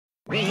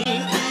Oh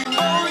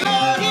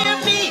Lord, hear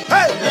me.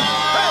 Hey,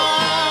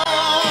 Lord,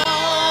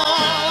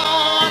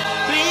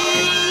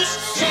 please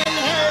send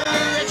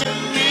her to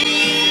me.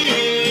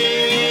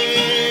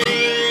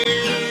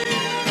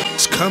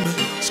 it's coming,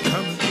 it's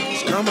coming,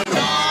 it's coming.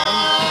 Lord,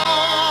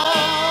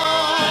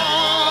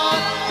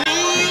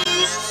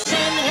 please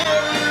send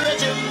her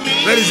to me.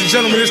 Ladies and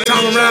gentlemen, this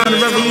time around, the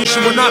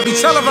revolution will not be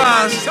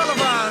televised.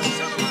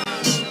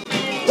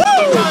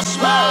 Cross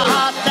my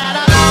heart that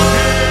I love.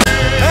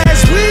 As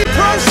we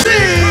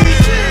proceed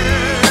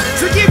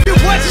to give you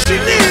what you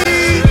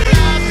need.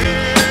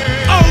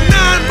 Oh, 9,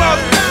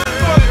 brother.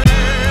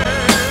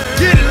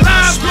 Get it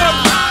live,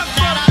 brother.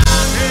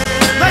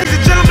 Ladies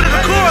and gentlemen of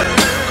the court.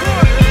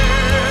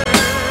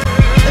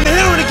 And the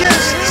hearing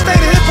against State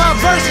of Hip Hop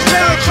versus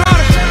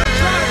Electronic,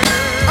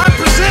 I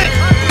present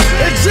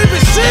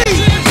Exhibit C.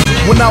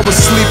 When I was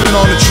sleeping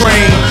on the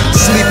train,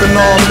 sleeping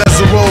on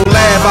Mesero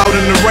Lab out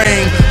in the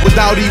rain,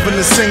 without even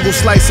a single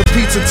slice of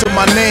pizza to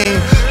my name.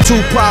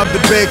 Too proud to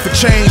beg for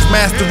change,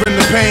 mastering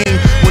the pain.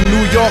 When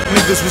New York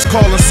niggas was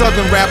calling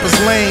Southern rappers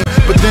lame,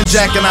 but then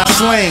Jack and I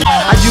slang.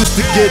 I used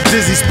to get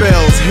dizzy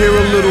spells, hear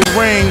a little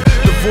ring,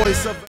 the voice of